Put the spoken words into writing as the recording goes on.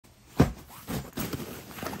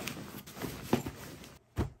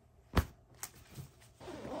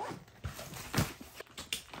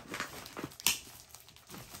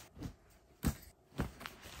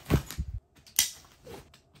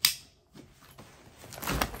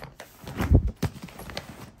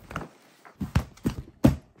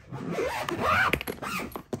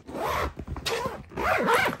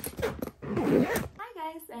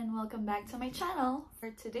back to my channel.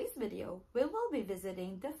 For today's video, we will be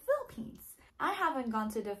visiting the Philippines. I haven't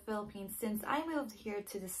gone to the Philippines since I moved here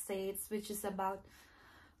to the States, which is about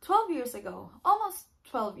 12 years ago, almost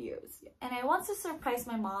 12 years. And I want to surprise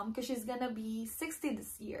my mom because she's gonna be 60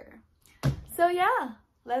 this year. So yeah,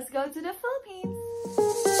 let's go to the Philippines.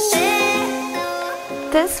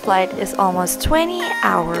 This flight is almost 20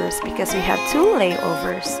 hours because we have 2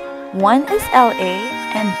 layovers. One is LA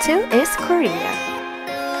and 2 is Korea.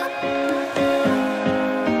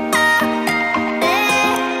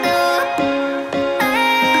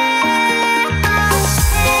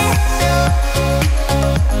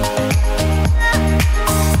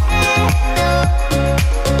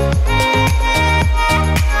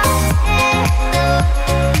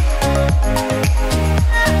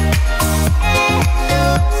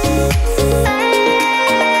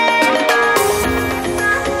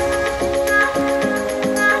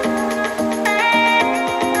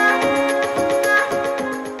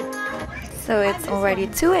 So it's already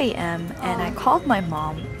 2 a.m. and I called my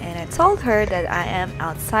mom and I told her that I am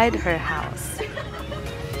outside her house.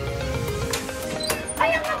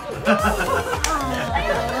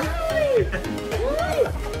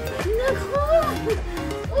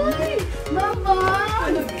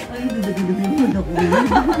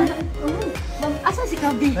 Asa si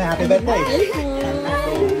Kabi? Happy birthday!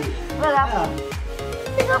 Wala pa.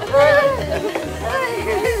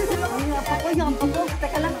 Yung apo ko.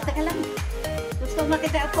 Teka lang. Gusto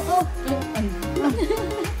makita ako ko.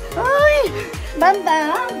 Ay!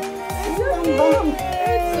 Bambang! Bambang!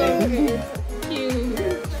 It's so good.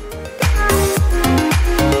 Cute.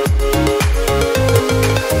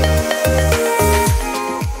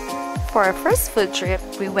 For our first food trip,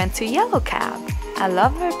 we went to Yellow Cab. I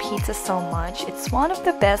love their pizza so much. It's one of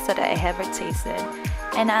the best that I ever tasted.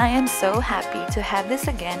 And I am so happy to have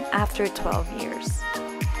this again after 12 years.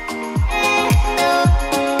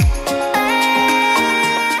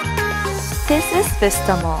 This is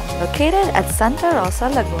Vista Mall, located at Santa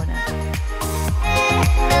Rosa, Laguna.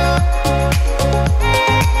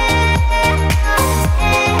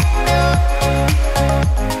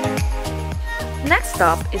 Next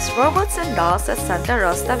stop is Robots and Dolls at Santa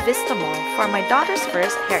Rosa Vista Mall for my daughter's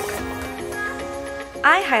first haircut.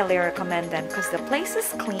 I highly recommend them because the place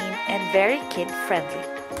is clean and very kid-friendly.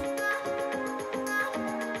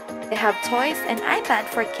 They have toys and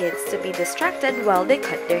iPad for kids to be distracted while they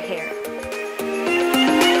cut their hair.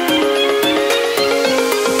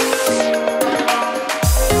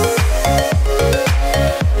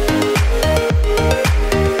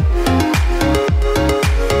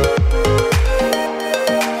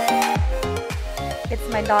 It's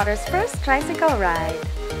my daughter's first tricycle ride.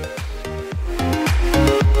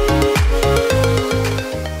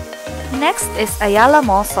 Next is Ayala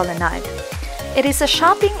Mall Solenad. It is a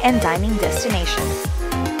shopping and dining destination.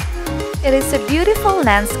 It is a beautiful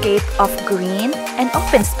landscape of green and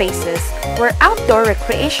open spaces where outdoor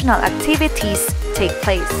recreational activities take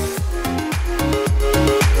place.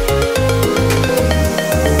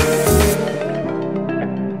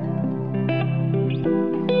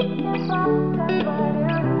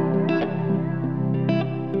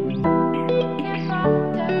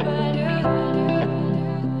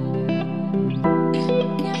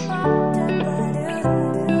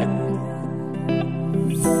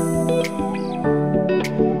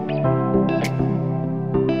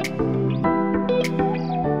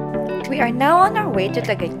 We are now on our way to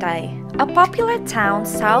Tagaytay, a popular town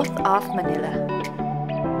south of Manila.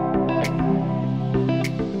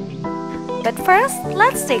 But first,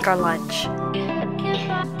 let's take our lunch.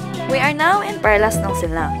 We are now in Perlas ng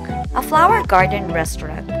Silang, a flower garden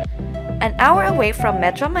restaurant, an hour away from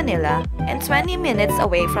Metro Manila and 20 minutes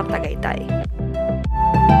away from Tagaytay.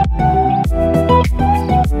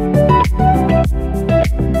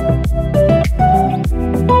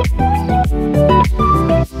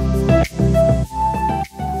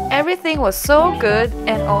 Everything was so good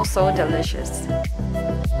and also delicious.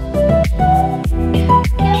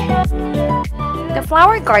 The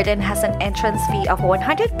flower garden has an entrance fee of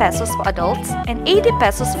 100 pesos for adults and 80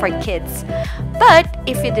 pesos for kids. But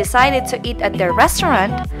if you decided to eat at their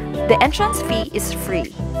restaurant, the entrance fee is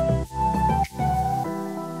free.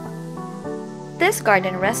 This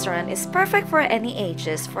garden restaurant is perfect for any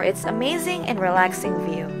ages for its amazing and relaxing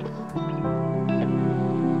view.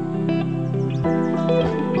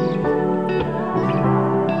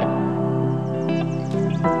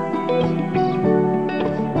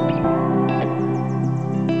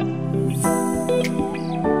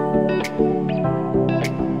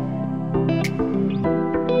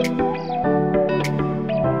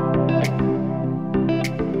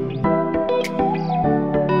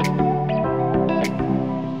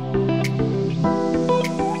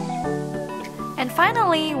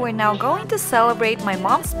 finally, we're now going to celebrate my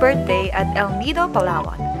mom's birthday at El Nido,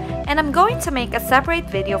 Palawan. And I'm going to make a separate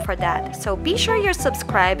video for that, so be sure you're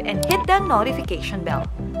subscribed and hit that notification bell.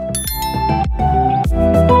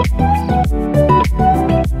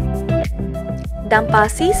 Dampa,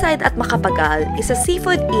 Seaside at Macapagal is a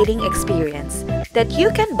seafood eating experience that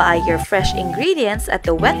you can buy your fresh ingredients at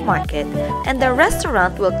the wet market and the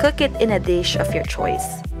restaurant will cook it in a dish of your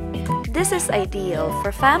choice. This is ideal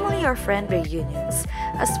for family or friend reunions,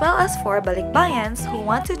 as well as for balikbayans who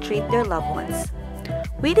want to treat their loved ones.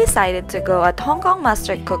 We decided to go at Hong Kong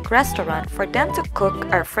Master Cook restaurant for them to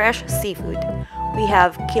cook our fresh seafood. We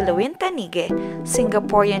have kilawin tanige,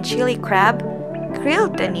 Singaporean chili crab,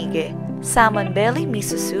 grilled tanige, salmon belly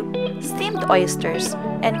miso soup, steamed oysters,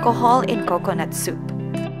 and kohol in coconut soup.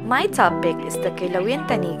 My top pick is the kilawin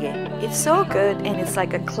tanige. It's so good and it's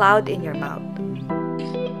like a cloud in your mouth.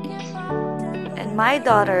 And my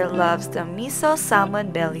daughter loves the miso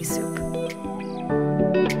salmon belly soup.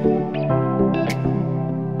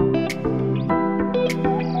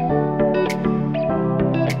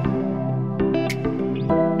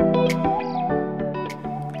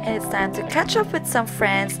 And it's time to catch up with some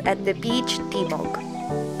friends at the beach, Timog.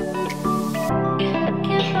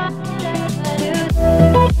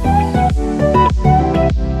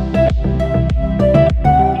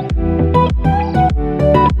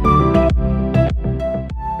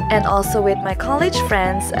 And also with my college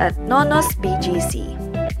friends at Nono's BGC.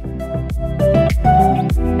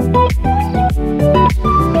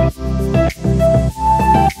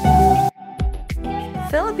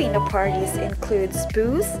 Filipino parties includes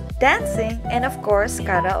booze, dancing, and of course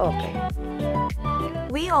karaoke.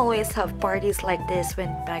 We always have parties like this with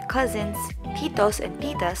my cousins, titos and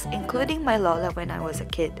titas, including my lola when I was a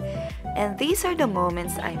kid. And these are the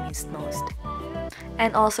moments I missed most.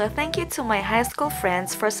 And also thank you to my high school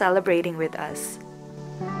friends for celebrating with us.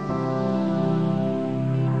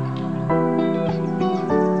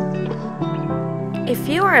 If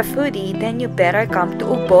you are a foodie, then you better come to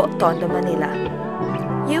Ugbo, Tondo, Manila.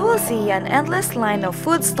 You will see an endless line of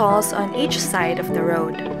food stalls on each side of the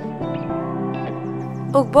road.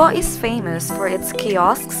 Ugbo is famous for its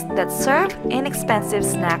kiosks that serve inexpensive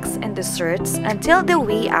snacks and desserts until the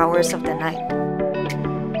wee hours of the night.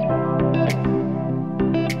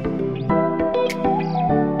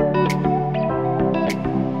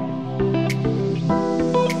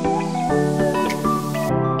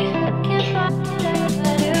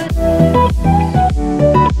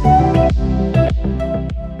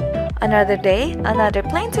 Another day, another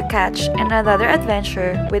plane to catch, and another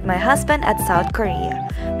adventure with my husband at South Korea.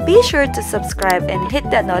 Be sure to subscribe and hit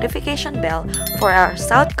that notification bell for our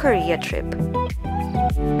South Korea trip.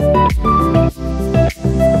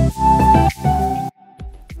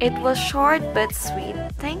 It was short but sweet.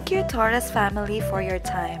 Thank you, Torres family, for your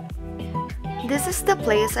time. This is the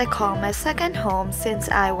place I call my second home since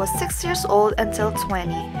I was 6 years old until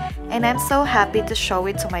 20, and I'm so happy to show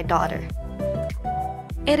it to my daughter.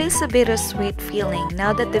 It is a bittersweet feeling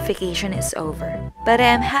now that the vacation is over, but I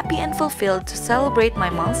am happy and fulfilled to celebrate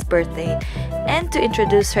my mom's birthday and to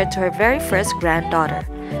introduce her to her very first granddaughter.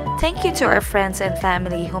 Thank you to our friends and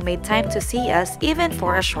family who made time to see us even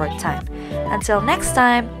for a short time. Until next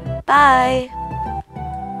time, bye!